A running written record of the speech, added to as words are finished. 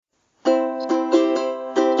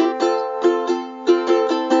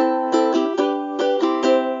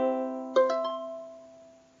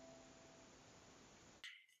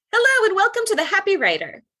Happy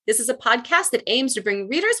Writer. This is a podcast that aims to bring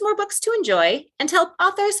readers more books to enjoy and to help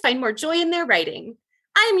authors find more joy in their writing.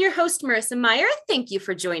 I am your host, Marissa Meyer. Thank you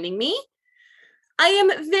for joining me. I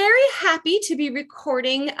am very happy to be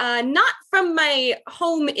recording, not from my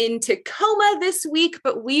home in Tacoma this week,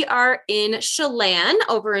 but we are in Chelan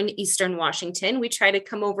over in Eastern Washington. We try to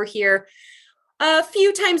come over here a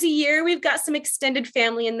few times a year. We've got some extended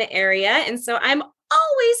family in the area, and so I'm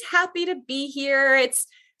always happy to be here. It's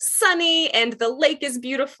sunny and the lake is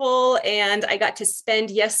beautiful, and I got to spend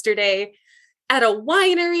yesterday at a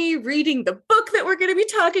winery reading the book that we're going to be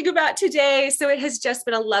talking about today. So it has just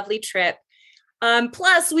been a lovely trip.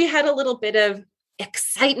 Plus, we had a little bit of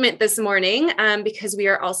excitement this morning because we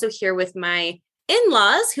are also here with my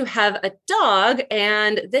in-laws who have a dog.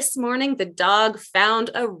 And this morning, the dog found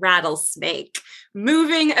a rattlesnake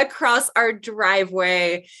moving across our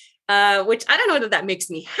driveway, which I don't know that makes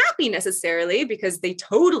me happy necessarily because they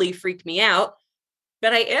totally freak me out.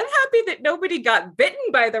 But I am happy that nobody got bitten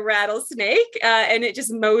by the rattlesnake and it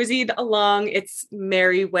just moseyed along its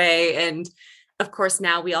merry way. And of course,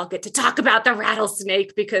 now we all get to talk about the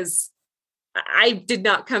rattlesnake because I did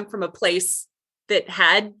not come from a place that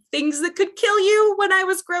had things that could kill you when I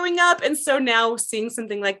was growing up. And so now seeing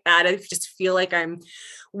something like that, I just feel like I'm,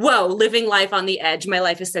 living life on the edge. My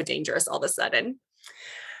life is so dangerous all of a sudden.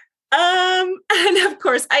 And of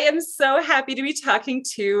course, I am so happy to be talking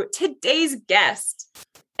to today's guest.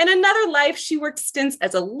 In another life, she worked stints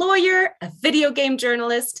as a lawyer, a video game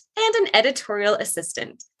journalist, and an editorial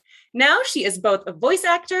assistant. Now she is both a voice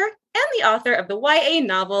actor and the author of the YA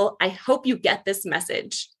novel, I Hope You Get This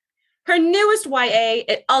Message. Her newest YA,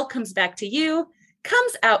 It All Comes Back to You,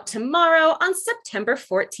 comes out tomorrow on September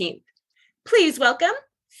 14th. Please welcome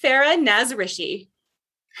Farah Rishi.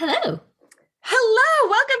 Hello. Hello,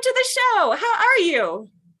 welcome to the show. How are you?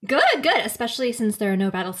 Good, especially since there are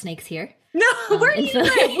no rattlesnakes here. No, where do you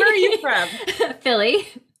live? Where are you from? Philly.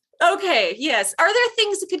 Okay, yes. Are there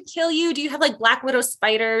things that could kill you? Do you have like black widow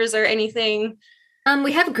spiders or anything?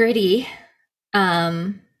 We have Gritty.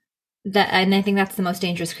 And I think that's the most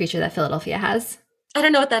dangerous creature that Philadelphia has. I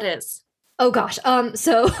don't know what that is. Oh gosh.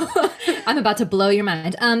 So I'm about to blow your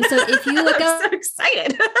mind. So if you look up, I'm so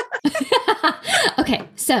excited. Okay,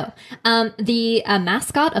 so the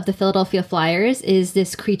mascot of the Philadelphia Flyers is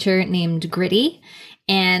this creature named Gritty.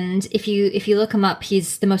 And if you look him up,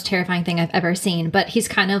 he's the most terrifying thing I've ever seen. But he's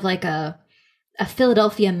kind of like a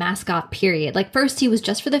Philadelphia mascot, period. Like first he was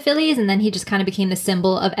just for the Phillies, and then he just kind of became the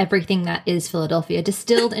symbol of everything that is Philadelphia,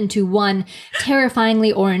 distilled into one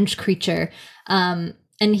terrifyingly orange creature. And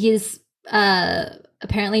he's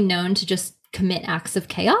apparently known to just commit acts of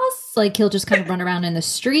chaos. Like he'll just kind of run around in the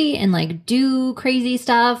street and like do crazy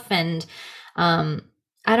stuff. And I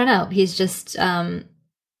don't know. He's just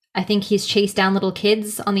I think he's chased down little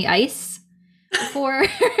kids on the ice before.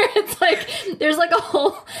 It's like there's like a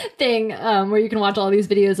whole thing where you can watch all these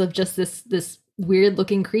videos of just this weird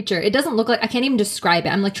looking creature. It doesn't look like, I can't even describe it.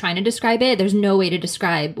 I'm like trying to describe it. There's no way to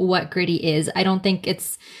describe what Gritty is. I don't think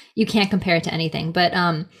you can't compare it to anything. But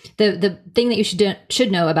the thing that you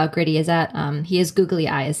should know about Gritty is that he has googly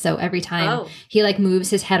eyes. So every time he like moves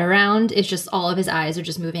his head around, it's just all of his eyes are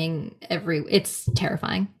just moving it's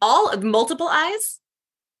terrifying. All multiple eyes?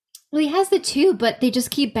 Well, he has the two, but they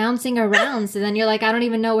just keep bouncing around. So then you're like, I don't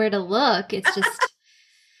even know where to look. It's just...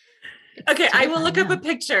 Okay, I will look up a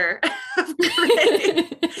picture of Gritty.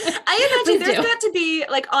 I imagine there's got to be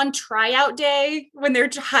like on tryout day when they're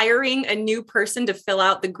hiring a new person to fill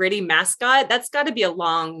out the Gritty mascot. That's got to be a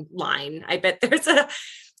long line. I bet there's a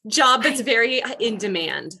job that's very in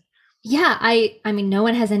demand. Yeah, I mean, no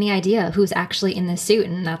one has any idea who's actually in the suit.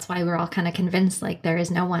 And that's why we're all kind of convinced like there is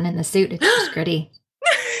no one in the suit. It's just Gritty.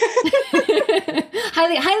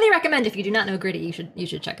 highly recommend. If you do not know Gritty, you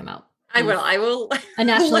should check him out. I will. A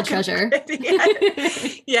national treasure.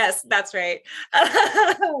 Yes, that's right.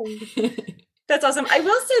 That's awesome. I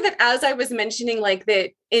will say that as I was mentioning, like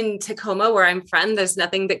that in Tacoma, where I'm from, there's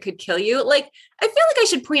nothing that could kill you. Like, I feel like I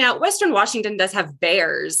should point out Western Washington does have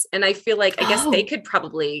bears. And I feel like, I guess they could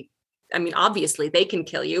probably, I mean, obviously they can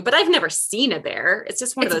kill you, but I've never seen a bear. It's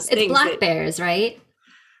just one of those things. It's black bears, right?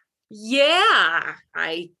 Yeah,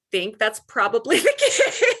 I think that's probably the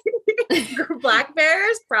case. Black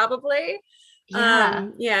bears, probably. Yeah.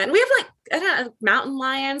 And we have like, I don't know, mountain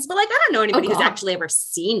lions, but like, I don't know anybody who's actually ever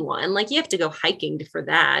seen one. Like you have to go hiking for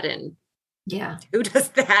that. And yeah, who does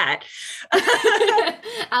that?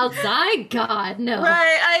 Outside? God, no.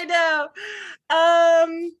 Right. I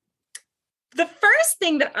know. The first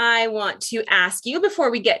thing that I want to ask you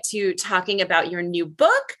before we get to talking about your new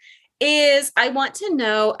book is I want to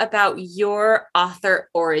know about your author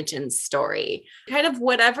origin story. Kind of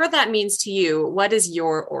whatever that means to you. What is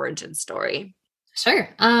your origin story? Sure.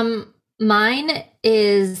 Mine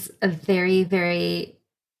is a very, very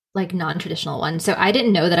like non-traditional one. So I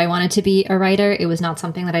didn't know that I wanted to be a writer. It was not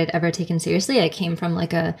something that I'd ever taken seriously. I came from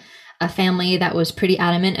like a family that was pretty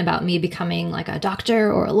adamant about me becoming like a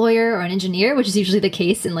doctor or a lawyer or an engineer, which is usually the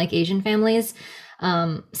case in like Asian families.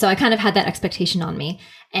 So I kind of had that expectation on me.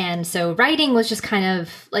 And so writing was just kind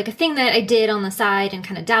of like a thing that I did on the side and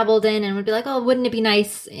kind of dabbled in and would be like, oh, wouldn't it be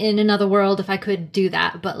nice in another world if I could do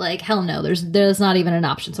that? But like, hell no, there's not even an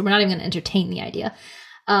option. So we're not even going to entertain the idea.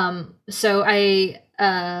 So I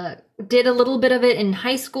did a little bit of it in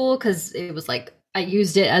high school because it was like, I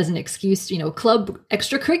used it as an excuse, club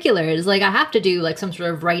extracurriculars. Like I have to do like some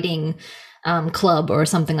sort of writing club or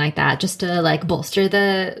something like that just to like bolster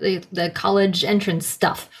the college entrance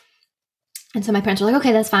stuff. And so my parents were like,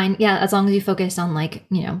 okay, that's fine. Yeah, as long as you focus on like,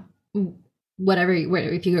 whatever,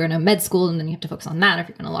 if you're in a med school and then you have to focus on that, or if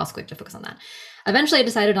you're in a law school, you have to focus on that. Eventually I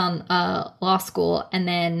decided on law school and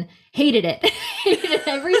then hated it. Hated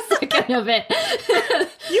every second of it.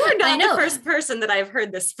 You are not the first person that I've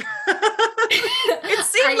heard this from. It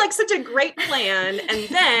seemed like such a great plan, and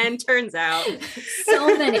then turns out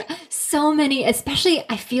so many, especially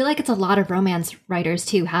I feel like it's a lot of romance writers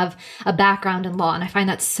too have a background in law, and I find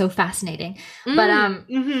that so fascinating. But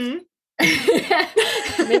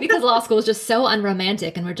maybe because law school is just so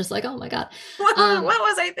unromantic and we're just like, oh my God. What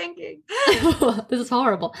was I thinking? This is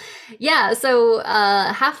horrible. Yeah. So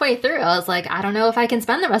halfway through, I was like, I don't know if I can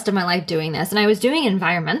spend the rest of my life doing this. And I was doing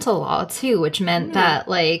environmental law too, which meant that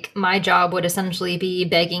like my job would essentially be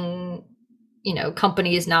begging,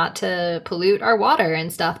 companies not to pollute our water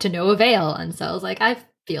and stuff to no avail. And so I was like, I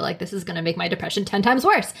feel like this is going to make my depression 10 times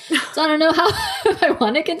worse. So I don't know if I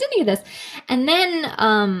want to continue this. And then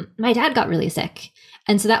my dad got really sick.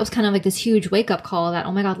 And so that was kind of like this huge wake up call that,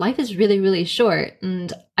 oh my God, life is really, really short.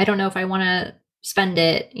 And I don't know if I want to spend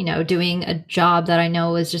it, doing a job that I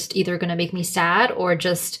know is just either going to make me sad or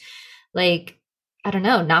just like, I don't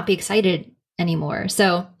know, not be excited anymore.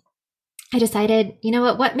 So I decided,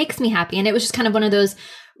 what makes me happy? And it was just kind of one of those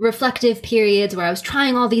reflective periods where I was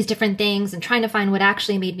trying all these different things and trying to find what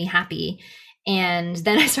actually made me happy. And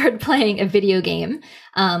then I started playing a video game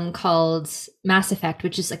called Mass Effect,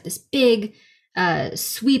 which is like this big,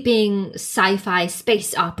 sweeping sci-fi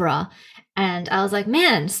space opera. And I was like,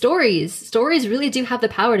 man, stories really do have the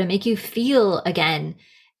power to make you feel again.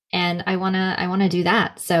 And I want to do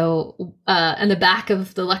that. So in the back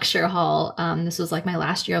of the lecture hall, this was like my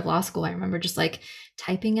last year of law school. I remember just like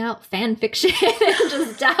typing out fan fiction and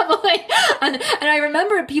just dabbling. And I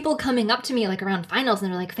remember people coming up to me like around finals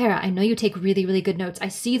and they're like, Farah, I know you take really, really good notes. I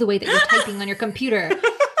see the way that you're typing on your computer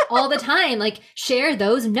all the time. Like share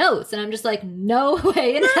those notes. And I'm just like, no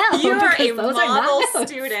way in hell. You are a model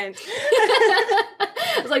student.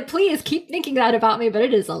 I was like, please keep thinking that about me, but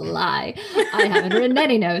it is a lie. I haven't written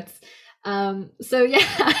any notes. So yeah,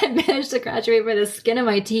 I managed to graduate by the skin of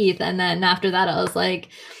my teeth. And then after that, I was like,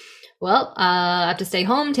 well, I have to stay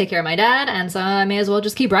home, take care of my dad. And so I may as well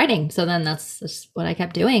just keep writing. So then that's just what I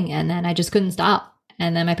kept doing. And then I just couldn't stop.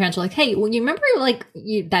 And then my parents were like, hey, well, you remember like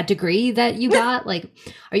that degree that you got? Like,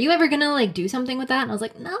 are you ever going to like do something with that? And I was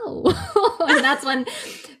like, no. And that's when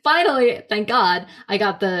finally, thank God, I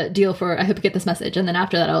got the deal for, I hope you get this message. And then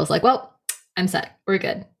after that, I was like, well, I'm set. We're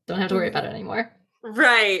good. Don't have to worry about it anymore.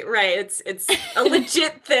 Right. It's a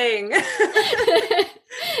legit thing.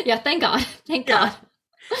 Yeah. Thank God. Thank God.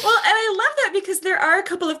 Well, and I love that because there are a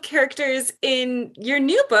couple of characters in your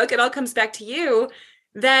new book, it all comes back to you,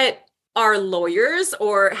 that are lawyers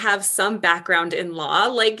or have some background in law.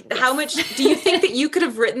 Like, yes. How much do you think that you could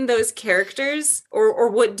have written those characters? Or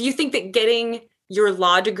what do you think that getting your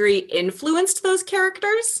law degree influenced those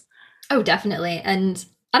characters? Oh, definitely. And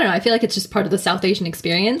I don't know, I feel like it's just part of the South Asian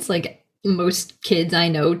experience. Like most kids I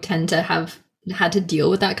know tend to have had to deal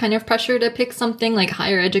with that kind of pressure to pick something like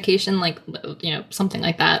higher education, like, something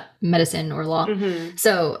like that, medicine or law. Mm-hmm.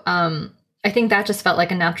 So I think that just felt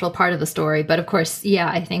like a natural part of the story. But of course, yeah,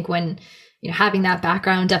 I think when, having that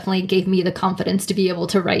background definitely gave me the confidence to be able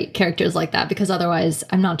to write characters like that, because otherwise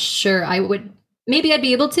I'm not sure I would, maybe I'd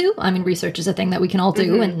be able to. I mean, research is a thing that we can all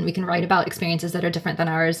do, mm-hmm. and we can write about experiences that are different than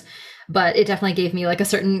ours. But it definitely gave me like a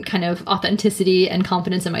certain kind of authenticity and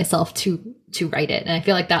confidence in myself to write it. And I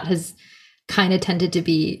feel like that has kind of tended to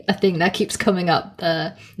be a thing that keeps coming up,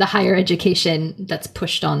 the higher education that's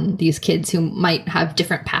pushed on these kids who might have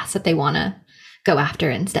different paths that they want to go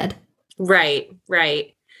after instead. Right.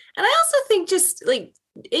 And I also think just like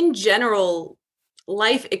in general,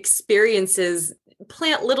 life experiences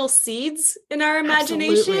plant little seeds in our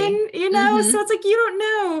imagination, Absolutely. you know? So it's like, you don't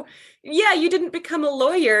know. Yeah, you didn't become a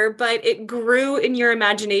lawyer, but it grew in your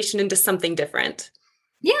imagination into something different.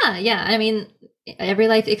 Yeah, yeah. I mean, every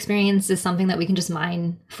life experience is something that we can just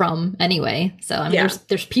mine from anyway. So I mean,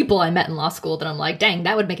 there's people I met in law school that I'm like, dang,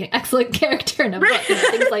 that would make an excellent character in a book,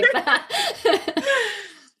 things like that.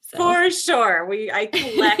 So. For sure. I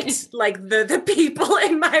collect like the people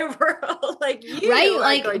in my world. Like you right?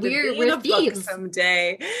 Like we're thieves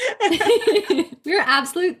someday. We're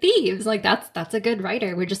absolute thieves. Like that's a good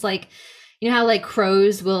writer. We're just like, you know how like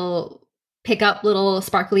crows will pick up little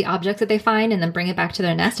sparkly objects that they find and then bring it back to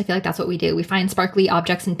their nest. I feel like that's what we do. We find sparkly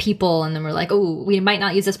objects in people and then we're like, oh, we might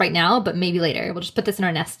not use this right now, but maybe later. We'll just put this in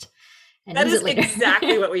our nest. And that use is it later.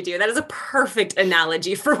 Exactly what we do. That is a perfect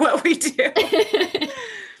analogy for what we do.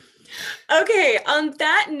 Okay, on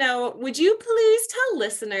that note, would you please tell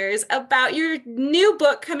listeners about your new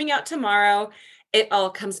book coming out tomorrow, It All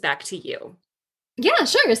Comes Back to You? Yeah,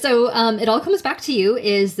 sure. So It All Comes Back to You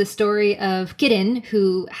is the story of Gideon,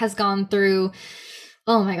 who has gone through,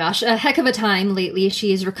 oh my gosh, a heck of a time lately.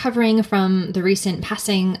 She is recovering from the recent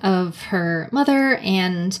passing of her mother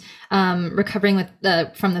and recovering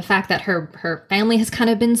from the fact that her family has kind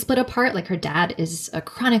of been split apart. Like her dad is a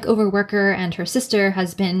chronic overworker and her sister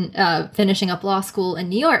has been finishing up law school in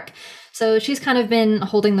New York. So she's kind of been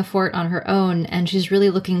holding the fort on her own, and she's really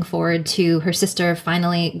looking forward to her sister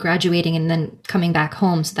finally graduating and then coming back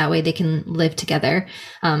home so that way they can live together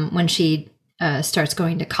when she starts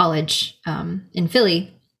going to college in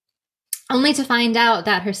Philly, only to find out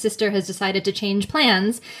that her sister has decided to change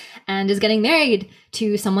plans and is getting married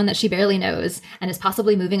to someone that she barely knows and is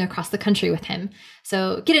possibly moving across the country with him.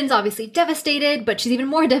 So Gideon's obviously devastated, but she's even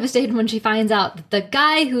more devastated when she finds out that the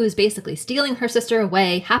guy who is basically stealing her sister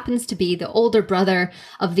away happens to be the older brother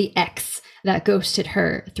of the ex that ghosted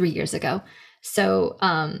her 3 years ago. So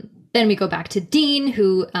then we go back to Dean,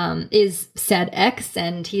 who is said ex,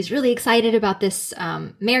 and he's really excited about this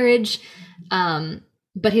marriage.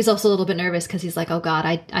 But he's also a little bit nervous because he's like, oh God,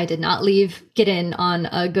 I did not leave Gideon on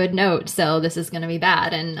a good note, so this is going to be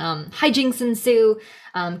bad. And hijinks ensue.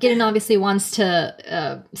 Gideon obviously wants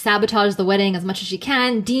to sabotage the wedding as much as she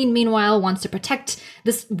can. Dean, meanwhile, wants to protect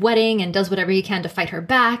this wedding and does whatever he can to fight her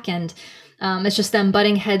back. And it's just them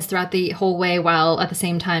butting heads throughout the whole way while at the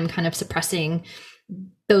same time kind of suppressing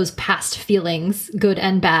those past feelings, good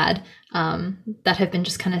and bad, that have been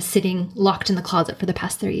just kind of sitting locked in the closet for the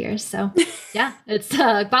past 3 years. So yeah, it's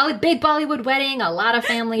a big Bollywood wedding, a lot of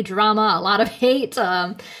family drama, a lot of hate.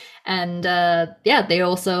 And they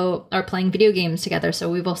also are playing video games together. So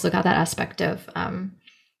we've also got that aspect of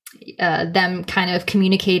them kind of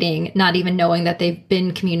communicating, not even knowing that they've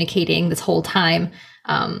been communicating this whole time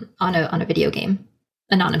on a video game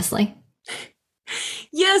anonymously.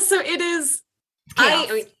 Yeah, so it is.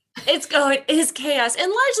 It is chaos,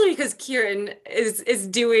 and largely because Kieran is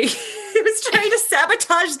doing he was trying to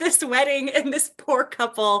sabotage this wedding and this poor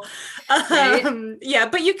couple. Right? Yeah,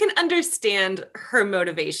 but you can understand her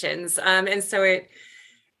motivations, and so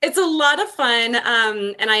it's a lot of fun.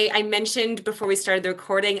 And I mentioned before we started the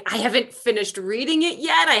recording, I haven't finished reading it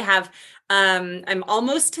yet. I'm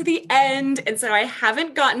almost to the end, and so I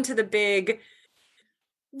haven't gotten to the big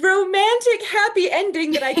romantic happy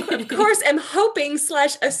ending that I of course am hoping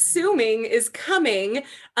 / assuming is coming,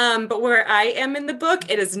 but where I am in the book,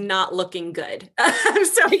 it is not looking good.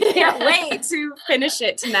 So I can't wait to finish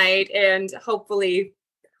it tonight and hopefully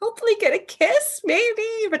get a kiss,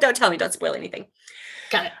 maybe, but don't tell me, don't spoil anything.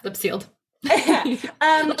 Got it. Lip sealed. Let's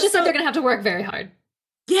just say they're gonna have to work very hard.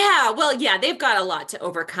 Yeah, well, yeah, they've got a lot to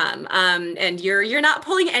overcome, and you're not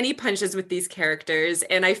pulling any punches with these characters,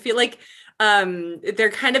 and I feel like they're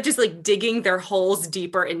kind of just like digging their holes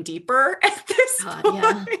deeper and deeper at this point.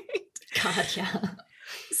 God, yeah.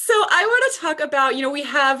 So I want to talk about,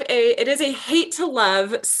 it is a hate to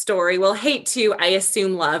love story. Well, hate to, I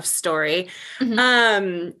assume, love story.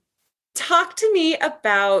 Mm-hmm. Talk to me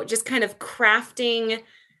about just kind of crafting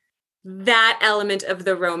that element of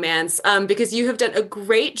the romance, because you have done a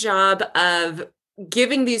great job of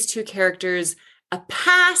giving these two characters a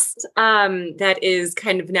past that is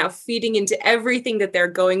kind of now feeding into everything that they're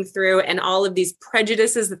going through and all of these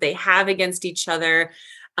prejudices that they have against each other.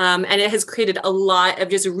 And it has created a lot of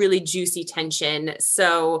just really juicy tension.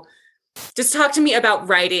 So just talk to me about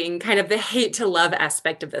writing kind of the hate to love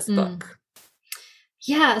aspect of this book.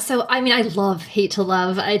 Yeah. So, I mean, I love hate to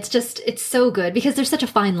love. It's so good because there's such a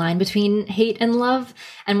fine line between hate and love.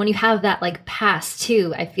 And when you have that like past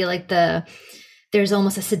too, I feel like the there's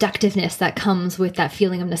almost a seductiveness that comes with that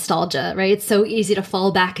feeling of nostalgia, right? It's so easy to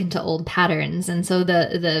fall back into old patterns. And so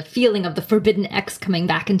the feeling of the forbidden ex coming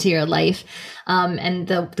back into your life, and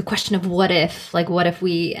the question of what if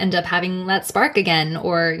we end up having that spark again?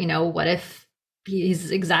 Or, what if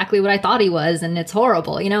he's exactly what I thought he was and it's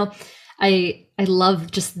horrible? I love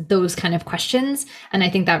just those kind of questions. And I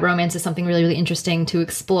think that romance is something really, really interesting to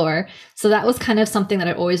explore. So that was kind of something that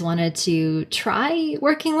I always wanted to try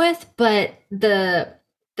working with. But the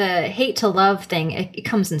hate to love thing, it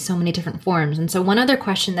comes in so many different forms. And so one other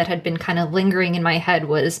question that had been kind of lingering in my head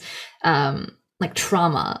was like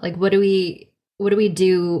trauma. Like what do we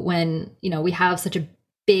do when, we have such a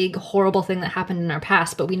big horrible thing that happened in our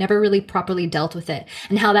past, but we never really properly dealt with it,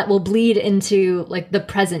 and how that will bleed into like the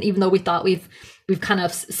present, even though we thought we've kind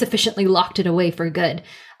of sufficiently locked it away for good.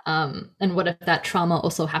 And what if that trauma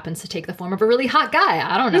also happens to take the form of a really hot guy?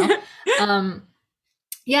 I don't know.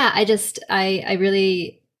 Yeah, I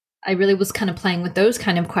really was kind of playing with those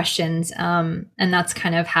kind of questions. And that's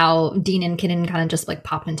kind of how Dean and Kitten kind of just like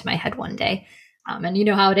popped into my head one day. And you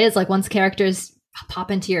know how it is, like once characters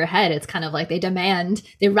pop into your head, it's kind of like they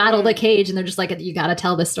rattle the cage and they're just like, you got to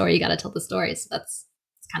tell this story. You got to tell the story. So that's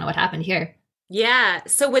kind of what happened here. Yeah.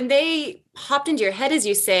 So when they popped into your head, as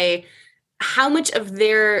you say, how much of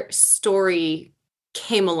their story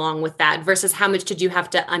came along with that versus how much did you have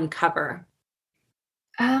to uncover?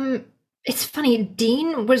 It's funny.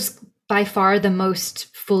 Dean was by far the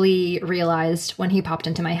most fully realized when he popped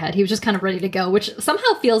into my head. He was just kind of ready to go, which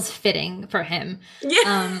somehow feels fitting for him. Yeah.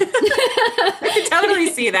 I can totally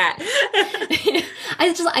see that.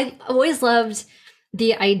 I always loved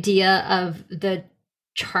the idea of the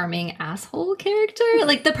charming asshole character,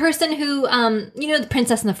 like the person who, the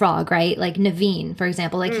Princess and the Frog, right? Like Naveen, for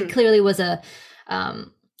example, like he clearly was a,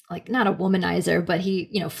 like not a womanizer, but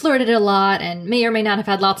he, flirted a lot and may or may not have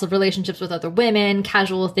had lots of relationships with other women,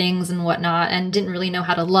 casual things and whatnot, and didn't really know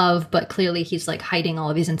how to love, but clearly he's like hiding all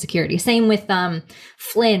of these insecurities. Same with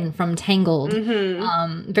Flynn from Tangled,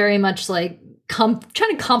 very much like trying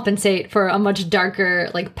to compensate for a much darker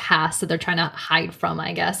like past that they're trying to hide from,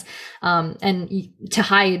 I guess. And to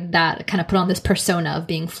hide that, kind of put on this persona of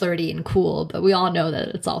being flirty and cool, but we all know that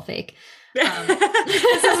it's all fake.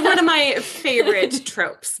 This is one of my favorite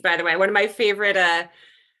tropes, by the way, one of my favorite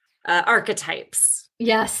archetypes.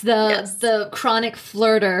 Yes, the chronic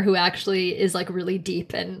flirter who actually is like really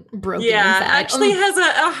deep and broken inside. Actually has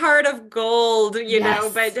a heart of gold,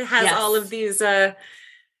 but has all of these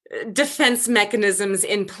defense mechanisms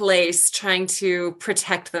in place trying to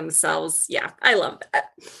protect themselves. Yeah, I love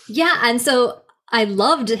that. Yeah, and so I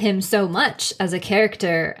loved him so much as a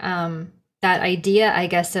character. That idea, I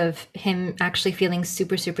guess, of him actually feeling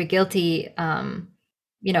super, super guilty,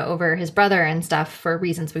 over his brother and stuff for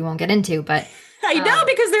reasons we won't get into. But I know,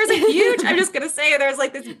 because there's a huge, I'm just going to say, there's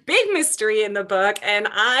like this big mystery in the book, and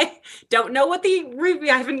I don't know what I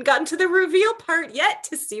haven't gotten to the reveal part yet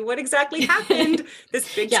to see what exactly happened.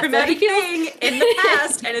 This big traumatic thing in the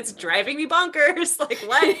past, and it's driving me bonkers. Like,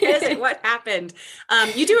 what is it? What happened?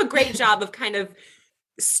 You do a great job of kind of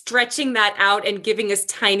stretching that out and giving us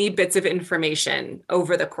tiny bits of information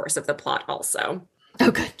over the course of the plot also.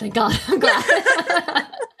 Oh, good. Thank God. I'm glad.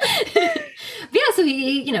 Yeah, so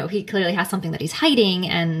he clearly has something that he's hiding,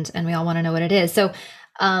 and we all want to know what it is. So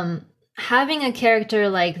having a character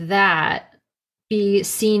like that be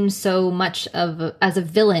seen so much as a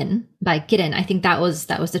villain by Gideon, I think that was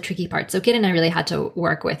the tricky part. So Gideon I really had to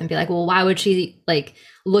work with and be like, well, why would she like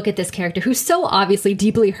look at this character who's so obviously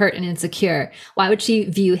deeply hurt and insecure? Why would she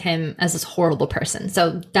view him as this horrible person?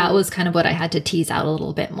 So that was kind of what I had to tease out a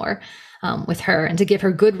little bit more with her, and to give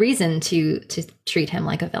her good reason to treat him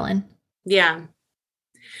like a villain. Yeah.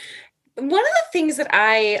 One of the things that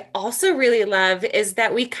I also really love is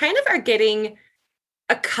that we kind of are getting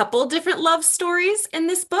a couple different love stories in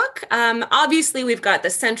this book. Obviously, we've got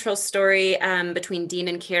the central story between Dean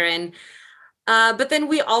and Kieran, but then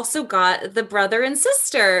we also got the brother and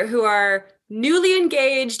sister who are newly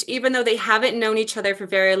engaged, even though they haven't known each other for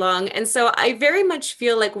very long. And so I very much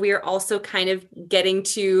feel like we are also kind of getting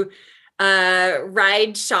to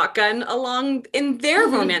ride shotgun along in their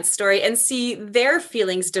romance story and see their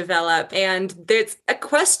feelings develop. And there's a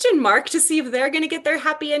question mark to see if they're going to get their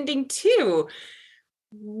happy ending too.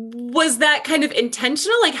 Was that kind of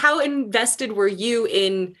intentional? Like, how invested were you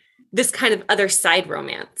in this kind of other side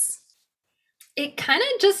romance? It kind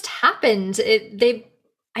of just happened.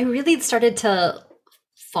 I really started to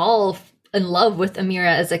fall in love with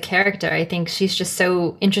Amira as a character. I think she's just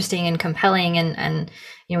so interesting and compelling, and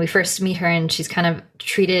we first meet her and she's kind of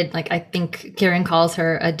treated like, I think Kieran calls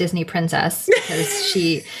her a Disney princess because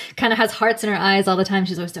she kind of has hearts in her eyes all the time.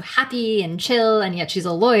 She's always so happy and chill, and yet she's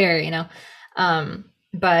a lawyer,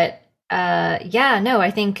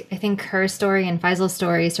 I think her story and Faisal's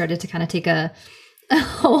story started to kind of take a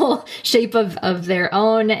whole shape of their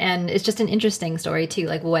own, and it's just an interesting story too.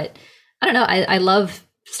 Like I don't know, I love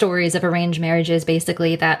stories of arranged marriages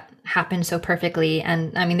basically that happen so perfectly.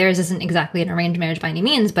 And I mean, theirs isn't exactly an arranged marriage by any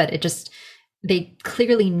means, but they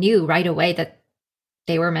clearly knew right away that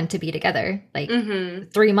they were meant to be together, like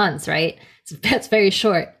 3 months, right? That's very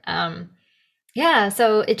short.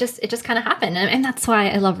 So it just kind of happened. And that's why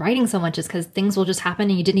I love writing so much, is because things will just happen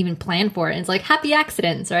and you didn't even plan for it. And it's like happy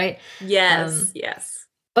accidents, right? Yes, yes.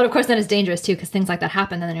 But of course, then it's dangerous too, because things like that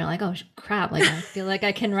happen, and then you're like, "Oh crap!" Like I feel like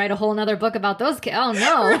I can write a whole nother book about those kids. Oh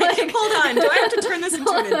no! Right. Like, hold on, do I have to turn this into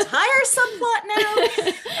an entire subplot now?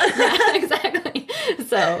 Yeah, exactly.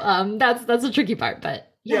 So that's the tricky part,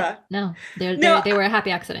 but no, they were a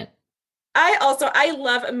happy accident. I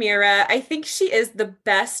love Amira. I think she is the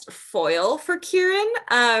best foil for Kieran,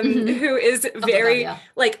 who is very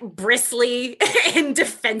like bristly and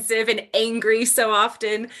defensive and angry so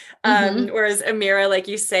often. Whereas Amira, like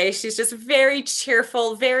you say, she's just very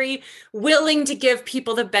cheerful, very willing to give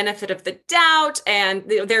people the benefit of the doubt. And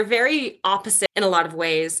they're very opposite in a lot of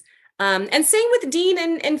ways. And same with Dean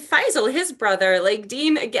and Faisal, his brother. Like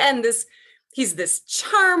Dean, again, he's this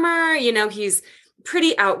charmer, he's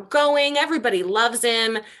pretty outgoing. Everybody loves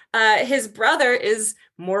him. His brother is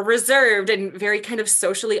more reserved and very kind of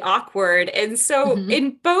socially awkward. And so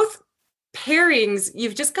in both pairings,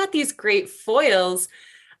 you've just got these great foils.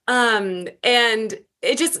 And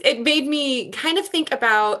it made me kind of think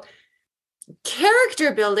about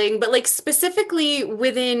character building, but like specifically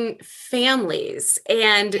within families,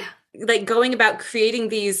 and like going about creating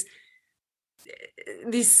these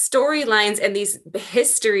storylines and these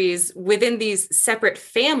histories within these separate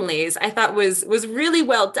families, I thought was really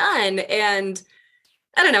well done. And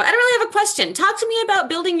I don't know, I don't really have a question. Talk to me about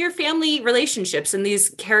building your family relationships and these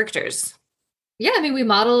characters. Yeah, I mean, we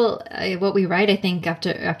model what we write, I think,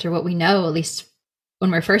 after what we know, at least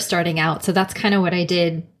when we're first starting out. So that's kind of what I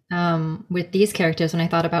did with these characters when I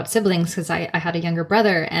thought about siblings, because I had a younger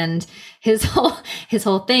brother, and his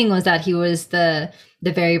whole thing was that he was the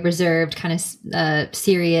very reserved, kind of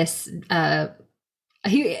serious.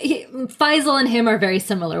 Faisal and him are very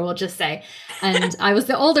similar, we'll just say. And I was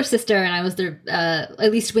the older sister, and I was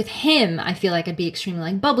at least with him, I feel like I'd be extremely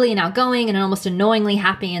like bubbly and outgoing and almost annoyingly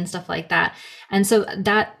happy and stuff like that. And so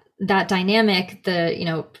that dynamic,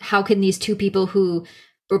 how can these two people who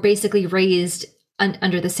were basically raised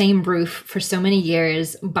under the same roof for so many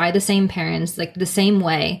years by the same parents, like the same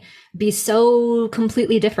way, be so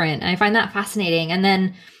completely different? And I find that fascinating. And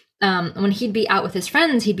then when he'd be out with his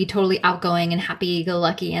friends, he'd be totally outgoing and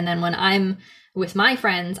happy-go-lucky. And then when I'm with my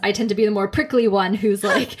friends, I tend to be the more prickly one who's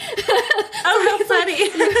like, oh, how funny.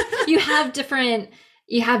 You have different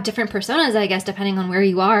personas, I guess, depending on where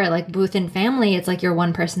you are. Like within family, it's like you're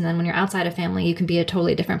one person. Then when you're outside of family, you can be a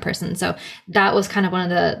totally different person. So that was kind of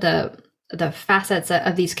one of the facets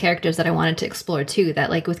of these characters that I wanted to explore too. That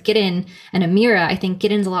like with Gideon and Amira, I think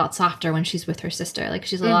Gideon's a lot softer when she's with her sister. Like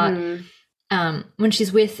she's a lot, when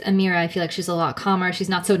she's with Amira, I feel like she's a lot calmer. She's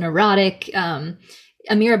not so neurotic.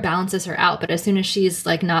 Amira balances her out, but as soon as she's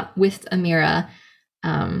like not with Amira,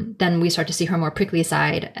 then we start to see her more prickly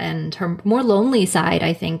side and her more lonely side,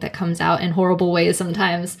 I think, that comes out in horrible ways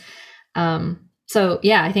sometimes. So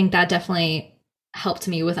yeah, I think that definitely helped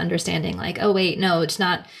me with understanding like, oh wait, no, it's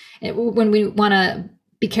not. When we want to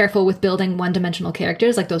be careful with building one-dimensional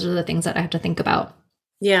characters, like those are the things that I have to think about.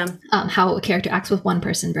 Yeah. How a character acts with one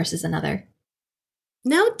person versus another.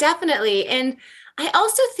 No, definitely. And I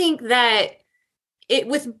also think that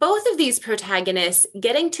with both of these protagonists,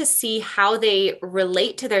 getting to see how they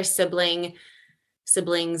relate to their siblings,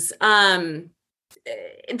 it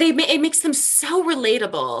makes them so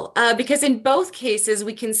relatable because in both cases,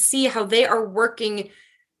 we can see how they are working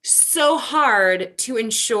so hard to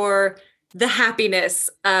ensure the happiness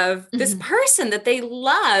of this person that they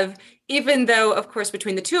love, even though, of course,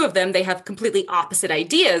 between the two of them, they have completely opposite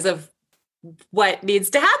ideas of what needs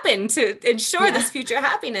to happen to ensure this future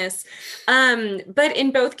happiness. But in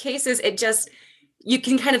both cases, you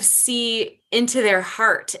can kind of see into their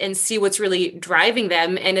heart and see what's really driving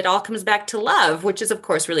them. And it all comes back to love, which is, of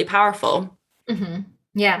course, really powerful.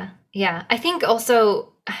 Yeah. I think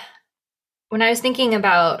also, when I was thinking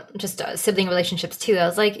about just sibling relationships too, I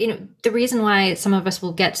was like, the reason why some of us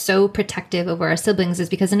will get so protective over our siblings is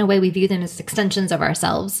because in a way we view them as extensions of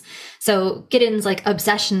ourselves. So Gideon's like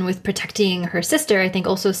obsession with protecting her sister, I think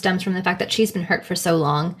also stems from the fact that she's been hurt for so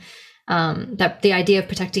long. That the idea of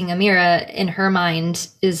protecting Amira in her mind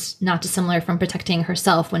is not dissimilar from protecting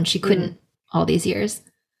herself when she couldn't all these years.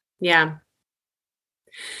 Yeah.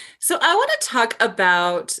 So I want to talk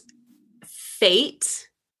about fate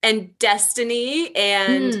and destiny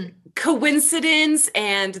and coincidence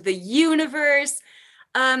and the universe,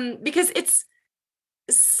 because it's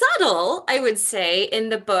subtle, I would say, in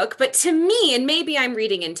the book. But to me, and maybe I'm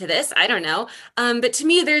reading into this, I don't know, but to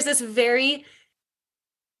me, there's this very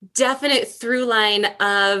definite through line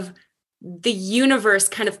of the universe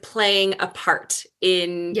kind of playing a part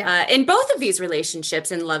in both of these relationships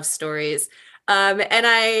and love stories.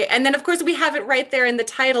 And then of course we have it right there in the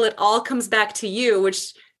title. It all comes back to you,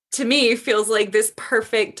 which to me feels like this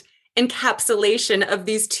perfect encapsulation of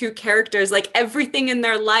these two characters. Like everything in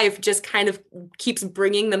their life just kind of keeps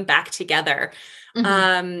bringing them back together.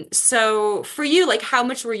 So for you, like how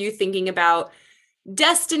much were you thinking about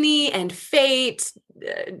destiny and fate?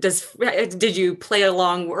 Did you play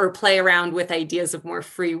along or play around with ideas of more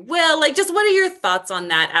free will? Like, just what are your thoughts on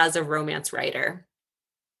that as a romance writer?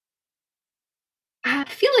 I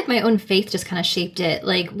feel like my own faith just kind of shaped it.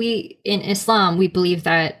 Like in Islam, we believe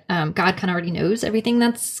that God kind of already knows everything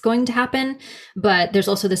that's going to happen, but there's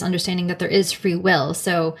also this understanding that there is free will.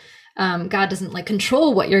 So God doesn't like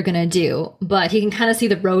control what you're going to do, but he can kind of see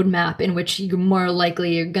the roadmap in which you're more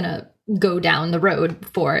likely you're going to go down the road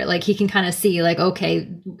for it. Like he can kind of see like,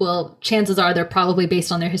 okay, well, chances are they're probably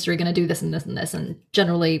based on their history going to do this and this and this. And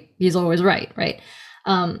generally he's always right. Right.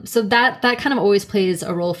 So that kind of always plays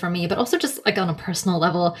a role for me, but also just like on a personal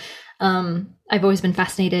level, I've always been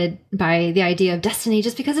fascinated by the idea of destiny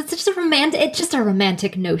just because it's just a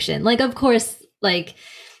romantic notion. Like, of course, like,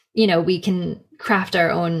 we can craft our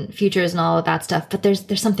own futures and all of that stuff, but there's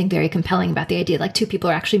something very compelling about the idea like two people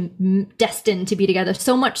are actually destined to be together,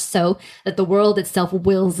 so much so that the world itself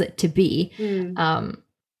wills it to be. So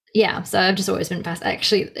I've just always been fascinated.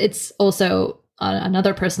 Actually, it's also on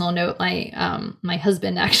another personal note, my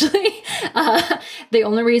husband actually, the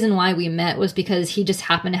only reason why we met was because he just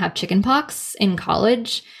happened to have chickenpox in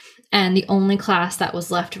college, and the only class that was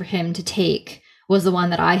left for him to take was the one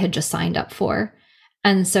that I had just signed up for.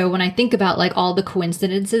 And so when I think about like all the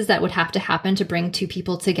coincidences that would have to happen to bring two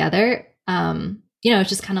people together, it's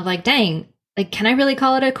just kind of like, dang, like, can I really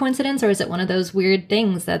call it a coincidence, or is it one of those weird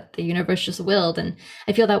things that the universe just willed? And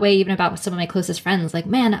I feel that way even about some of my closest friends. Like,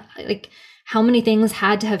 man, like how many things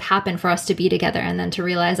had to have happened for us to be together, and then to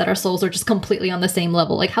realize that our souls are just completely on the same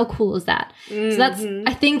level. Like, how cool is that? So that's,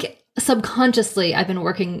 I think subconsciously I've been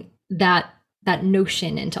working that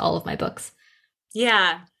notion into all of my books.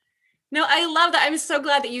 Yeah. No, I love that. I'm so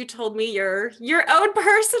glad that you told me your own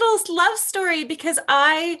personal love story, because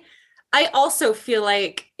I also feel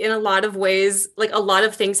like in a lot of ways, like a lot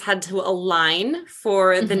of things had to align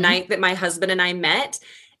for the night that my husband and I met.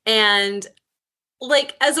 And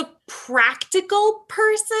like, as a practical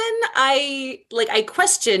person, I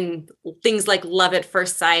question things like love at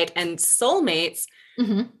first sight and soulmates.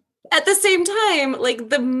 At the same time, like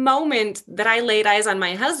the moment that I laid eyes on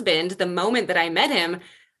my husband, the moment that I met him,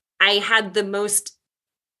 I had the most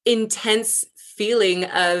intense feeling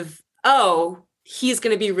of, oh, he's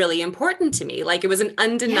going to be really important to me. Like it was an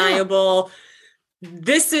undeniable,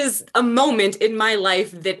 this is a moment in my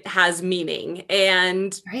life that has meaning.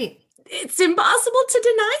 And it's impossible to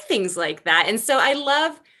deny things like that. And so I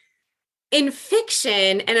love in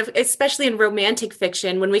fiction, and especially in romantic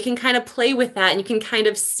fiction, when we can kind of play with that and you can kind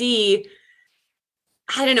of see,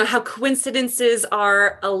 I don't know, how coincidences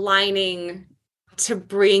are aligning to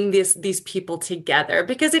bring these people together,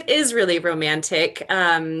 because it is really romantic,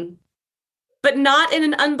 but not in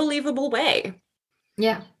an unbelievable way.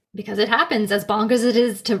 Yeah, because it happens, as bonkers as it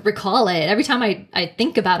is to recall it. Every time I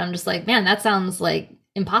think about it, I'm just like, man, that sounds like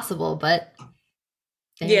impossible, but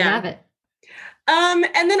there you have it.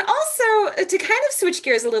 And then also to kind of switch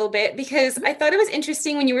gears a little bit, because I thought it was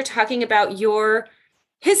interesting when you were talking about your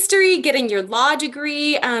history, getting your law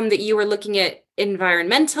degree, that you were looking at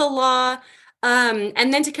environmental law.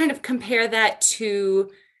 And then to kind of compare that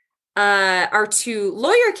to our two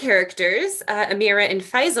lawyer characters, Amira and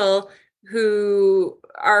Faisal, who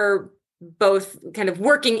are both kind of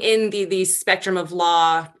working in the spectrum of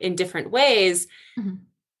law in different ways.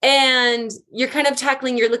 And you're kind of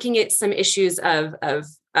you're looking at some issues of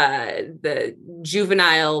the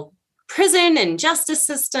juvenile prison and justice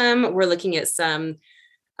system. We're looking at some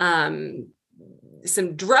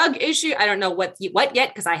some drug issue. I don't know what yet,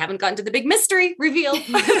 because I haven't gotten to the big mystery reveal. Got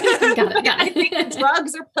it. I think the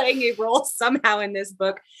drugs are playing a role somehow in this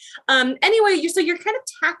book. Anyway, you're kind of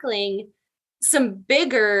tackling some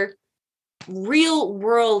bigger real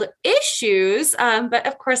world issues, but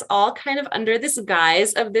of course, all kind of under this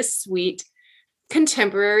guise of this sweet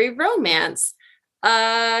contemporary romance.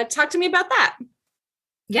 Talk to me about that.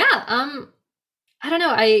 Yeah. I don't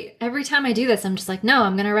know. Every time I do this, I'm just like, no,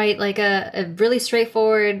 I'm going to write like a really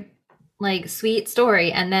straightforward, like sweet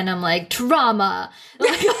story. And then I'm like, trauma.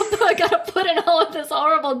 Like, I got to put in all of this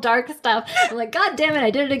horrible, dark stuff. I'm like, God damn it,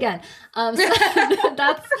 I did it again. So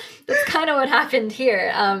that's kind of what happened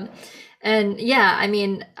here. And yeah, I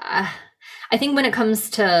mean, I think when it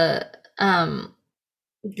comes to,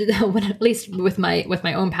 when, at least with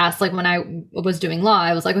my own past, like when I was doing law,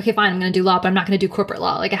 I was like, okay, fine, I'm going to do law, but I'm not going to do corporate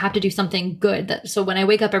law. Like I have to do something good. So when I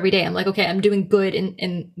wake up every day, I'm like, okay, I'm doing good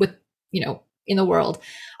in the world.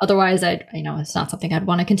 Otherwise it's not something I'd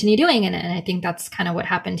want to continue doing. And I think that's kind of what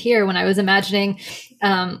happened here when I was imagining,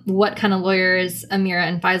 what kind of lawyers Amira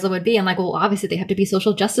and Faisal would be. I'm like, well, obviously they have to be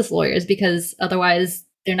social justice lawyers, because otherwise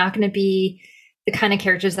they're not going to be the kind of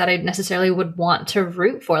characters that I necessarily would want to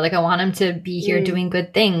root for. Like I want them to be here doing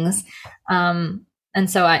good things. And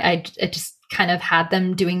so I just kind of had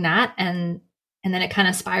them doing that. And then it kind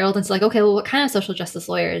of spiraled into like, okay, well, what kind of social justice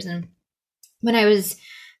lawyers? And when I was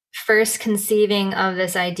first conceiving of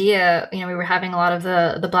this idea, we were having a lot of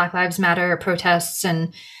the Black Lives Matter protests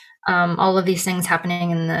and all of these things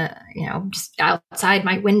happening in the, just outside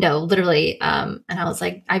my window, literally. And I was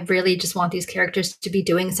like, I really just want these characters to be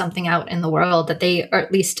doing something out in the world, that they, or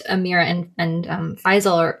at least Amira and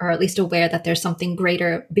Faisal are at least aware that there's something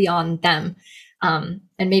greater beyond them. And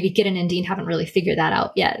maybe Gideon and Dean haven't really figured that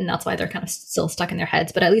out yet. And that's why they're kind of still stuck in their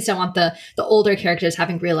heads. But at least I want the older characters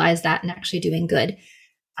having realized that and actually doing good.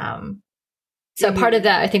 So part of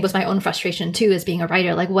that, I think, was my own frustration too, as being a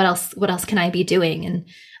writer. Like, what else can I be doing? And,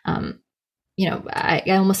 I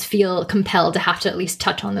almost feel compelled to have to at least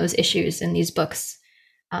touch on those issues in these books.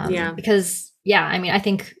 Because, I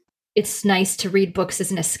think it's nice to read books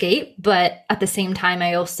as an escape, but at the same time,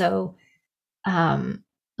 I also want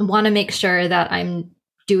to make sure that I'm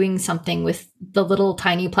doing something with the little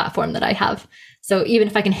tiny platform that I have. So even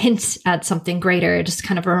if I can hint at something greater, just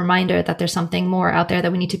kind of a reminder that there's something more out there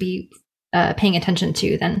that we need to be paying attention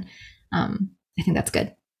to, then I think that's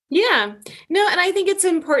good. Yeah, no, and I think it's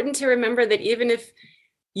important to remember that even if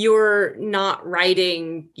you're not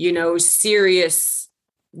writing, serious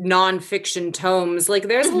nonfiction tomes, like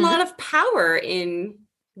there's a lot of power in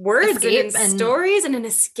words and in stories and in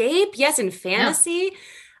escape. Yes, in fantasy.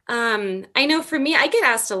 Yeah. I know for me, I get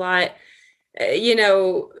asked a lot,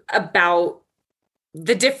 about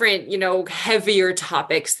the different, heavier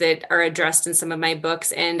topics that are addressed in some of my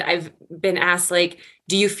books. And I've been asked, like,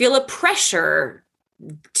 do you feel a pressure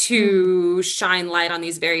to shine light on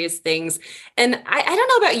these various things? And I don't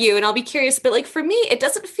know about you, and I'll be curious, but like for me, it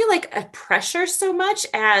doesn't feel like a pressure so much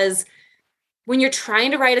as when you're trying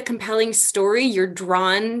to write a compelling story, you're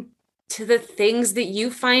drawn to the things that you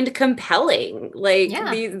find compelling. Like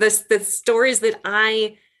the stories that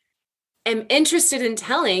I am interested in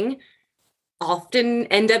telling often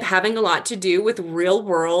end up having a lot to do with real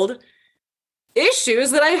world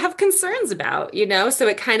issues that I have concerns about, so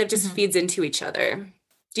it kind of just feeds into each other.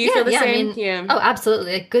 Do you feel the same? Oh,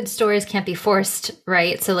 absolutely. Like, good stories can't be forced,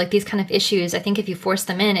 right? So like these kind of issues, I think if you force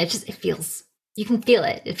them in, it feels, you can feel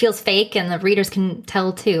it. It feels fake, and the readers can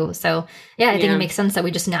tell too. So I think it makes sense that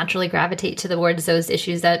we just naturally gravitate towards those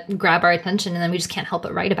issues that grab our attention, and then we just can't help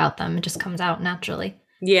but write about them. It just comes out naturally.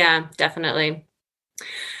 Yeah, definitely.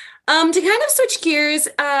 To kind of switch gears,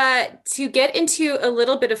 to get into a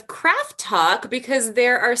little bit of craft talk, because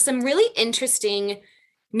there are some really interesting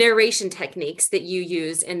narration techniques that you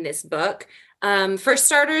use in this book. For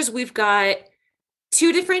starters, we've got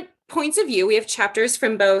two different points of view. We have chapters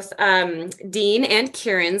from both Dean and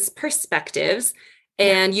Kieran's perspectives,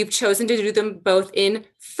 and you've chosen to do them both in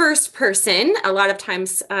first person. A lot of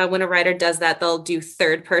times when a writer does that, they'll do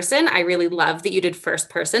third person. I really love that you did first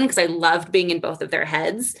person, because I loved being in both of their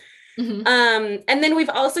heads. And then we've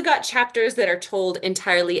also got chapters that are told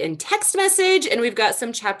entirely in text message, and we've got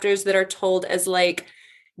some chapters that are told as like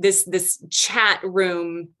this chat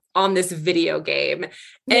room on this video game.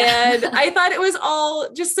 And I thought it was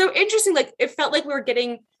all just so interesting. Like, it felt like we were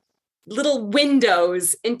getting little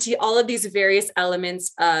windows into all of these various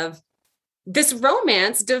elements of this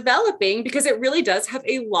romance developing, because it really does have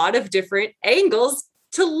a lot of different angles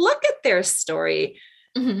to look at their story.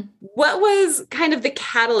 What was kind of the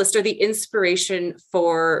catalyst or the inspiration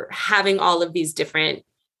for having all of these different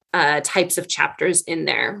types of chapters in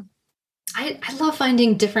there? I love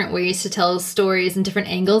finding different ways to tell stories and different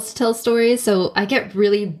angles to tell stories. So I get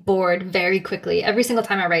really bored very quickly every single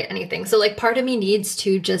time I write anything. So like part of me needs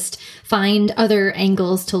to just find other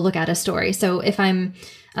angles to look at a story. So if I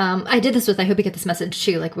did this with, I hope you get this message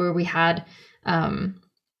too, like where we had,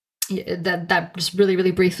 that just really,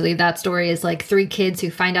 really briefly, that story is like 3 kids who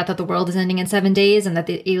find out that the world is ending in 7 days and that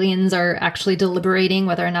the aliens are actually deliberating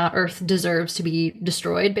whether or not Earth deserves to be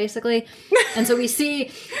destroyed, basically. And so we see,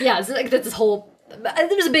 it's like this whole,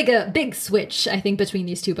 there's a big switch, I think, between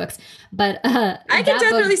these 2 books. But I can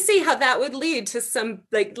definitely see how that would lead to some,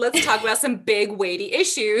 like, let's talk about some big weighty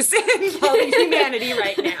issues involving humanity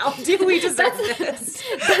right now. Do we deserve this?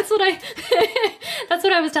 That's what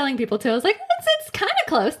I was telling people too. I was like, it's kind of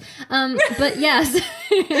close. But yes,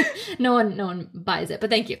 no one buys it, but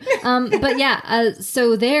thank you. But yeah,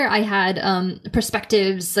 so there I had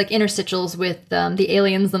perspectives, like interstitials with the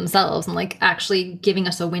aliens themselves, and like actually giving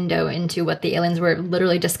us a window into what the aliens were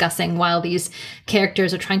literally discussing while these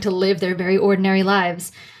characters are trying to live their very ordinary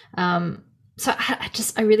lives. So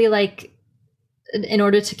I really like, in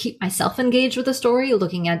order to keep myself engaged with the story,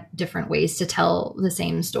 looking at different ways to tell the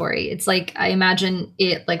same story. It's like, I imagine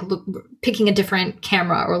it like picking a different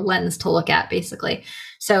camera or lens to look at, basically.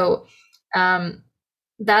 So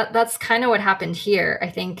that's kind of what happened here. I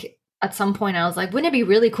think at some point I was like, wouldn't it be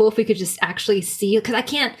really cool if we could just actually see, because I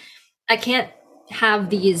can't have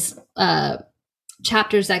these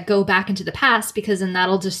chapters that go back into the past, because then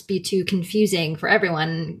that'll just be too confusing for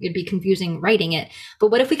everyone. It'd be confusing writing it.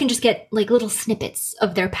 But what if we can just get like little snippets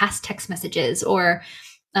of their past text messages, or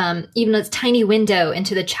even a tiny window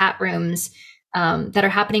into the chat rooms that are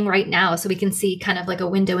happening right now, so we can see kind of like a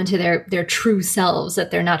window into their true selves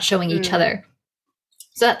that they're not showing each other.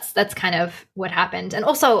 So that's kind of what happened. And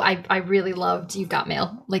also I really loved You've Got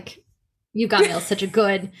Mail. Like, You've Got Mail is such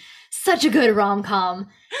a good rom-com.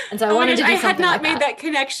 And so I wanted to do something like that. I had not made that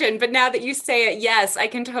connection, but now that you say it, yes, I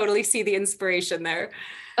can totally see the inspiration there.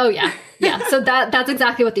 Oh yeah. Yeah. So that's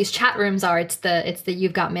exactly what these chat rooms are. It's the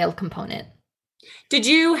You've Got Mail component. Did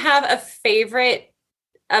you have a favorite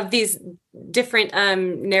of these different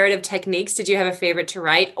narrative techniques? Did you have a favorite to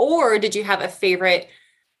write, or did you have a favorite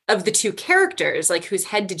of the 2 characters? Like, whose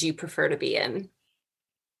head did you prefer to be in?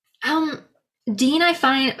 Dean, I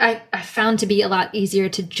found to be a lot easier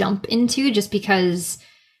to jump into, just because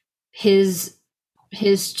his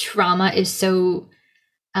trauma is so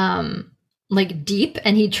like deep,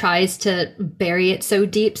 and he tries to bury it so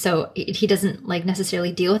deep, so he doesn't like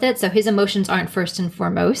necessarily deal with it. So his emotions aren't first and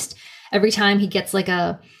foremost. Every time he gets like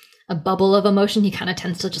a bubble of emotion, he kind of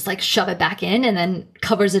tends to just like shove it back in and then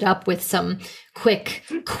covers it up with some quick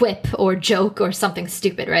quip or joke or something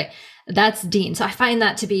stupid, right? That's Dean. So I find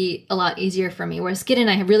that to be a lot easier for me. Whereas Gideon,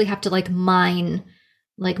 I really have to like mine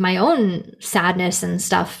like my own sadness and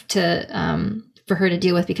stuff to for her to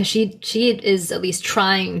deal with, because she is at least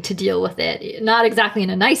trying to deal with it. Not exactly in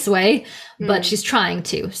a nice way, but she's trying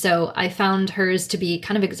to. So I found hers to be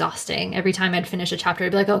kind of exhausting. Every time I'd finish a chapter,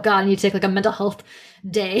 I'd be like, oh God, I need to take like a mental health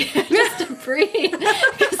day just to breathe,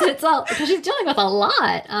 because she's dealing with a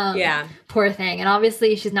lot. Poor thing. And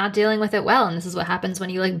obviously she's not dealing with it well. And this is what happens when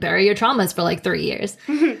you like bury your traumas for like 3 years.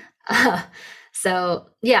 So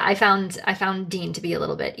yeah, I found Dean to be a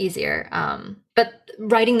little bit easier. But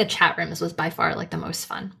writing the chat rooms was by far like the most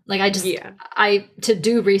fun. Like to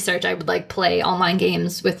do research, I would like play online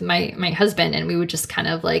games with my husband, and we would just kind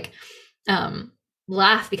of like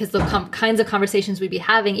laugh, because the kinds of conversations we'd be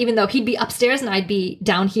having, even though he'd be upstairs and I'd be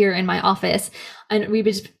down here in my office, and we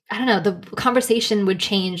would just, I don't know, the conversation would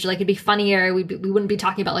change. Like, it'd be funnier. We wouldn't be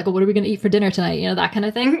talking about like, oh, what are we going to eat for dinner tonight? You know, that kind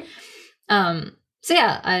of thing. So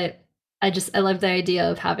yeah, I love the idea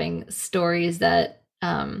of having stories that,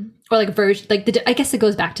 or like version, like I guess it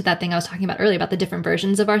goes back to that thing I was talking about earlier about the different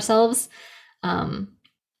versions of ourselves.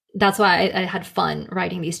 That's why I had fun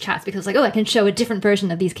writing these chats, because like, oh, I can show a different version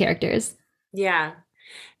of these characters. Yeah.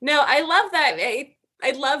 No, I love that.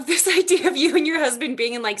 I love this idea of you and your husband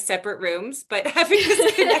being in like separate rooms, but having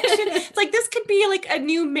this connection. It's like, this could be like a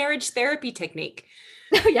new marriage therapy technique.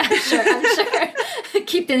 Oh yeah, sure. I'm sure.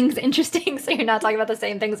 Keep things interesting so you're not talking about the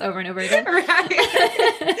same things over and over again.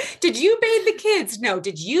 Right. Did you bathe the kids? No.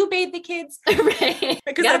 Did you bathe the kids? Right.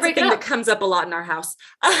 Because that's a thing that comes up a lot in our house.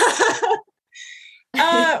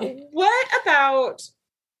 What about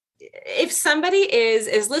if somebody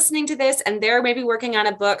is listening to this and they're maybe working on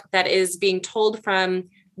a book that is being told from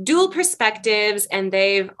dual perspectives, and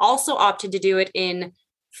they've also opted to do it in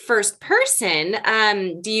first person?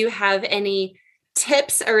 Do you have any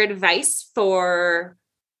tips or advice for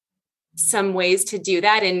some ways to do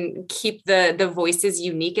that and keep the voices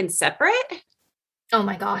unique and separate? Oh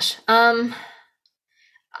my gosh. I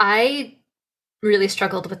really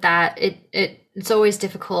struggled with that. It's always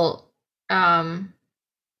difficult trying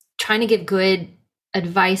to give good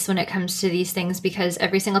advice when it comes to these things, because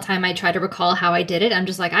every single time I try to recall how I did it, I'm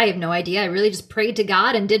just like, I have no idea. I really just prayed to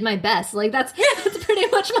God and did my best. Like that's pretty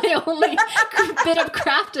much my only bit of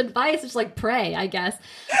craft advice. It's like pray, I guess.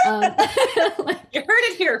 Like, you heard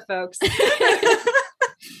it here, folks.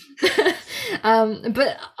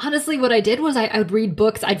 But honestly, what I did was I would read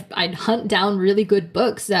books. I'd hunt down really good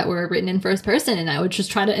books that were written in first person, and I would just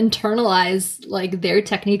try to internalize like their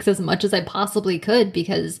techniques as much as I possibly could,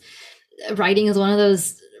 because writing is one of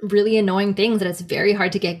those really annoying things that it's very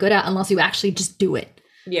hard to get good at unless you actually just do it.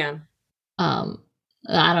 Yeah.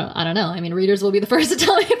 I don't know. I mean, readers will be the first to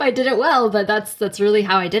tell me if I did it well, but that's really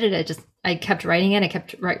how I did it. I kept writing it. I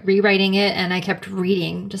kept rewriting it, and I kept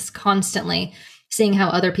reading just constantly, seeing how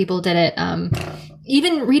other people did it.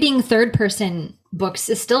 Even reading third person books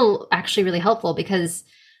is still actually really helpful, because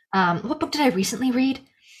what book did I recently read?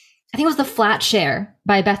 I think it was The Flat Share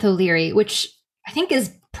by Beth O'Leary, which I think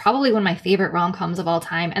is probably one of my favorite rom-coms of all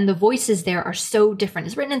time. And the voices there are so different.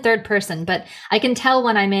 It's written in third person, but I can tell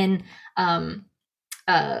when I'm in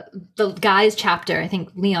the guy's chapter. I think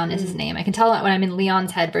Leon is his name. I can tell when I'm in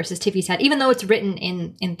Leon's head versus Tiffy's head, even though it's written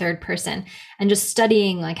in third person. And just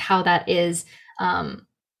studying like how that is,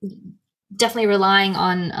 definitely relying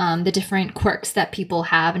on the different quirks that people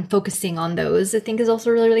have and focusing on those, I think is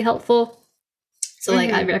also really, really helpful. So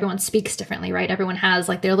like everyone speaks differently, right? Everyone has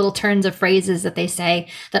like their little turns of phrases that they say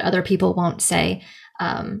that other people won't say.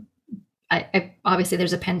 I obviously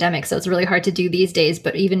there's a pandemic, so it's really hard to do these days.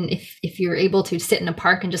 But even if you're able to sit in a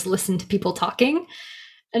park and just listen to people talking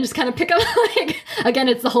and just kind of pick up, like, again,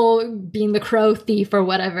 it's the whole being the crow thief or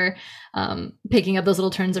whatever, picking up those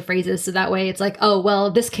little turns of phrases. So that way it's like, oh,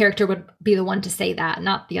 well, this character would be the one to say that,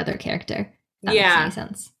 not the other character. That makes any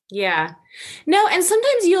sense. Yeah. No, and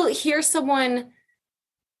sometimes you'll hear someone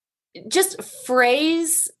just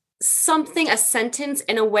phrase something, a sentence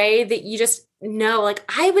in a way that you just know, like,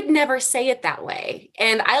 I would never say it that way.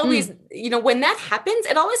 And I always, when that happens,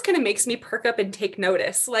 it always kind of makes me perk up and take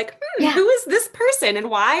notice. Like, who is this person and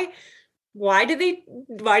why did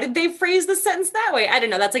they phrase the sentence that way? I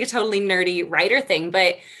don't know. That's like a totally nerdy writer thing,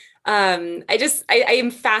 but I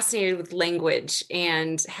am fascinated with language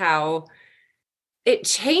and how it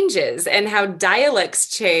changes and how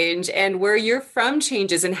dialects change and where you're from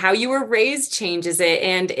changes and how you were raised changes it.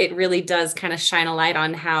 And it really does kind of shine a light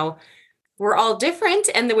on how we're all different.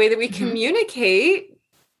 And the way that we communicate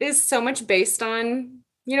is so much based on,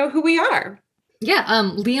 who we are.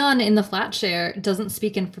 Yeah. Leon in The Flat Share doesn't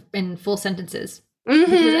speak in full sentences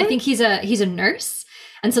because I think he's a nurse.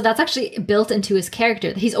 And so that's actually built into his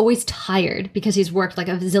character. He's always tired because he's worked like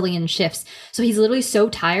a zillion shifts. So he's literally so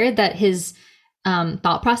tired that his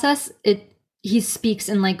thought process, he speaks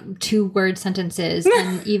in like 2-word sentences.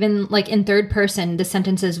 And even like in third person, the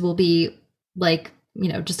sentences will be like,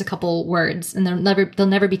 just a couple words, and they'll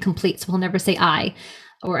never be complete. So he'll never say I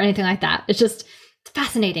or anything like that. It's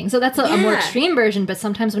fascinating. So that's a more extreme version, but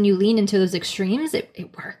sometimes when you lean into those extremes,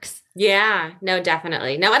 it works. Yeah, no,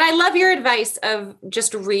 definitely. No, and I love your advice of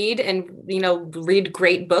just read and, read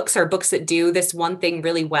great books or books that do this one thing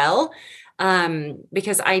really well.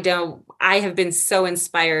 Because I have been so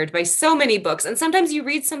inspired by so many books. And sometimes you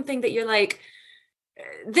read something that you're like,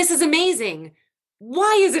 this is amazing.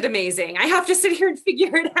 Why is it amazing? I have to sit here and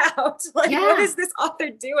figure it out. Like, what is this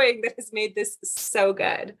author doing that has made this so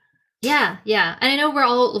good? Yeah. Yeah. And I know we're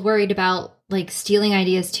all worried about like stealing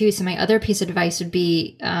ideas too. So my other piece of advice would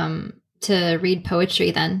be, to read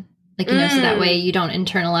poetry then, like, so that way you don't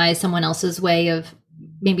internalize someone else's way of,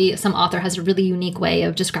 maybe some author has a really unique way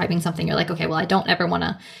of describing something. You're like, okay, well, I don't ever want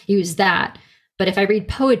to use that. But if I read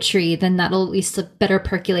poetry, then that'll at least better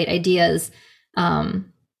percolate ideas.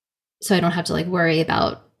 So I don't have to like worry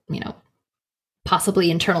about, possibly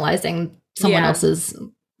internalizing someone else's,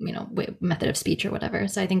 method of speech or whatever.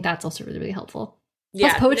 So I think that's also really, really helpful. Yeah,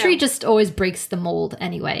 plus poetry just always breaks the mold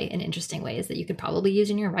anyway in interesting ways that you could probably use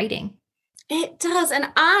in your writing. It does. And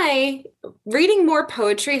reading more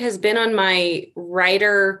poetry has been on my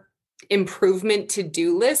writer improvement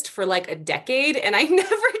to-do list for like a decade, and I never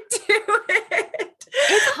do it.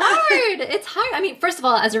 It's hard. It's hard. I mean, first of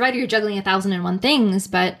all, as a writer, you're juggling 1,001 things,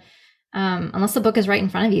 but unless the book is right in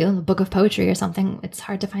front of you, the book of poetry or something, it's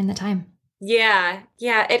hard to find the time. Yeah,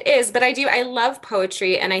 it is. But I love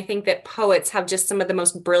poetry. And I think that poets have just some of the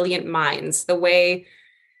most brilliant minds, the way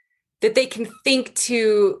that they can think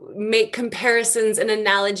to make comparisons and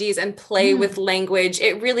analogies and play with language.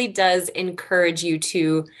 It really does encourage you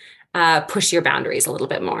to push your boundaries a little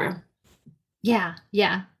bit more. Yeah.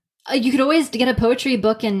 Yeah. You could always get a poetry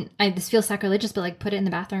book, and this feels sacrilegious, but like put it in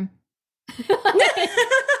the bathroom.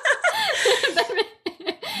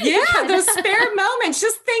 Yeah, those spare moments.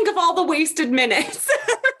 Just think of all the wasted minutes.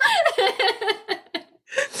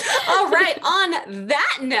 All right. On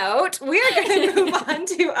that note, we're going to move on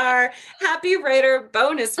to our Happy Writer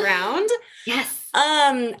bonus round. Yes.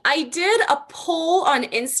 I did a poll on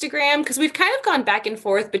Instagram because we've kind of gone back and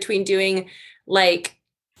forth between doing like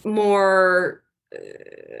more,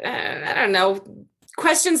 I don't know,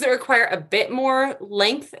 questions that require a bit more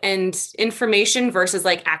length and information versus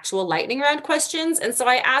like actual lightning round questions. And so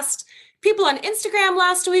I asked people on Instagram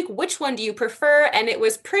last week, which one do you prefer? And it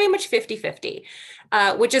was pretty much 50-50.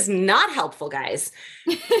 Which is not helpful, guys.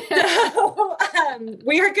 So,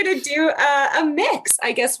 we are going to do a mix.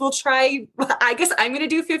 I guess I'm going to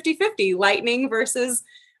do 50-50, lightning versus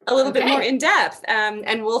a little bit more in depth.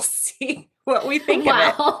 And we'll see what we think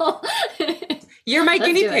of it. You're my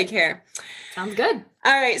guinea pig here. Sounds good.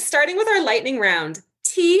 All right. Starting with our lightning round,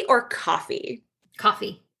 tea or coffee?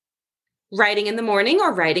 Coffee. Writing in the morning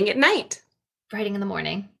or writing at night? Writing in the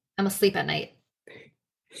morning. I'm asleep at night.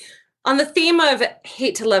 On the theme of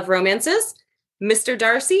hate to love romances, Mr.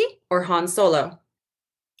 Darcy or Han Solo?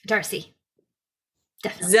 Darcy.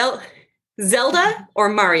 Definitely. Zelda or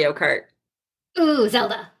Mario Kart? Ooh,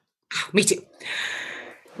 Zelda. Oh, me too.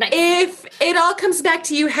 Nice. If it all comes back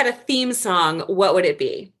to you had a theme song, what would it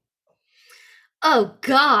be? Oh,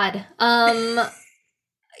 God.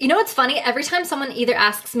 You know what's funny? Every time someone either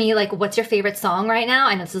asks me, like, what's your favorite song right now?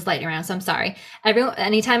 I know this is lightning round, so I'm sorry.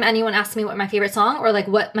 Anytime anyone asks me what my favorite song or, like,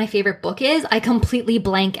 what my favorite book is, I completely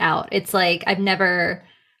blank out. It's like I've never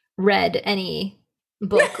read any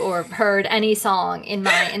book or heard any song in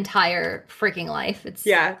my entire freaking life.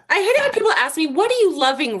 Yeah. I hate it when people ask me, what are you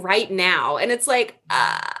loving right now? And it's like,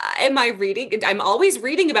 am I reading? I'm always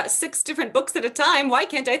reading about 6 different books at a time. Why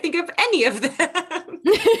can't I think of any of them?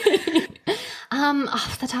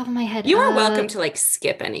 Off the top of my head. You are welcome to like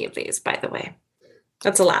skip any of these, by the way.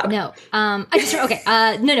 That's allowed. No. No.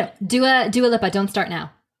 Dua Lipa, Don't Start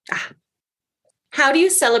Now. How do you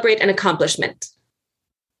celebrate an accomplishment?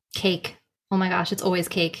 Cake. Oh my gosh, it's always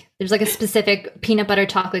cake. There's like a specific peanut butter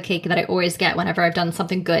chocolate cake that I always get whenever I've done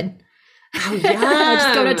something good. Oh, yeah. I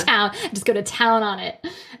just go to town on it.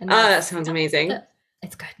 That sounds amazing.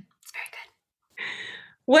 It's good. It's very good.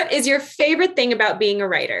 What is your favorite thing about being a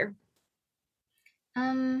writer?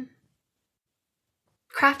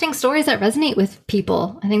 Crafting stories that resonate with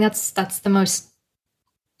people. I think that's the most,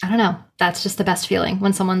 I don't know. That's just the best feeling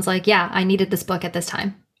when someone's like, yeah, I needed this book at this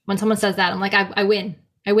time. When someone says that, I'm like, I win.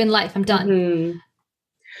 I win life. I'm done. Mm-hmm.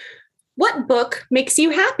 What book makes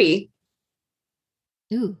you happy?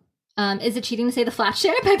 Ooh. Is it cheating to say The Flat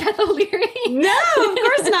Share by Beth O'Leary? No, of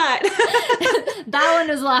course not. That one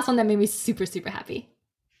was the last one that made me super, super happy.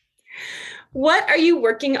 What are you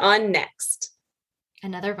working on next?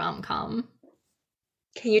 Another rom-com.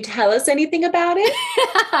 Can you tell us anything about it?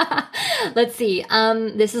 Let's see.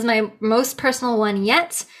 This is my most personal one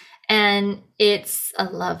yet, and it's a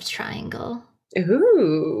love triangle.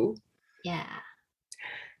 Ooh. Yeah.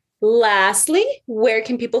 Lastly, where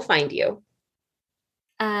can people find you?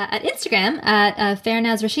 At Instagram at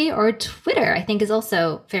Farah Rishi, or Twitter, I think is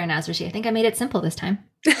also Farah Rishi. I think I made it simple this time.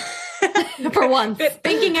 For once.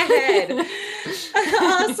 Thinking ahead.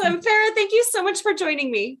 Awesome. Farah, thank you so much for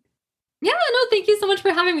joining me. Yeah, no, thank you so much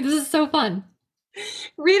for having me. This is so fun.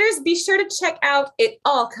 Readers, be sure to check out It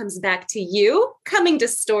All Comes Back to You, coming to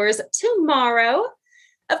stores tomorrow.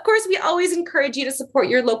 Of course, we always encourage you to support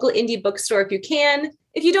your local indie bookstore if you can.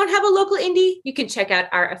 If you don't have a local indie, you can check out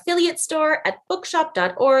our affiliate store at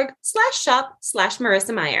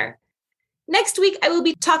bookshop.org/shop/Marissa Meyer. Next week, I will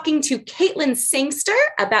be talking to Caitlin Sangster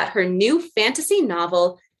about her new fantasy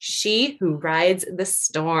novel, She Who Rides the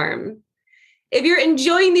Storm. If you're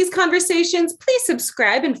enjoying these conversations, please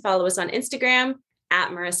subscribe and follow us on Instagram at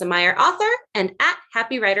Marissa Meyer Author and at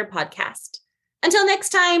Happy Writer Podcast. Until next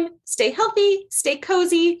time, stay healthy, stay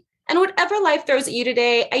cozy, and whatever life throws at you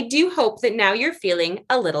today, I do hope that now you're feeling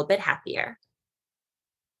a little bit happier.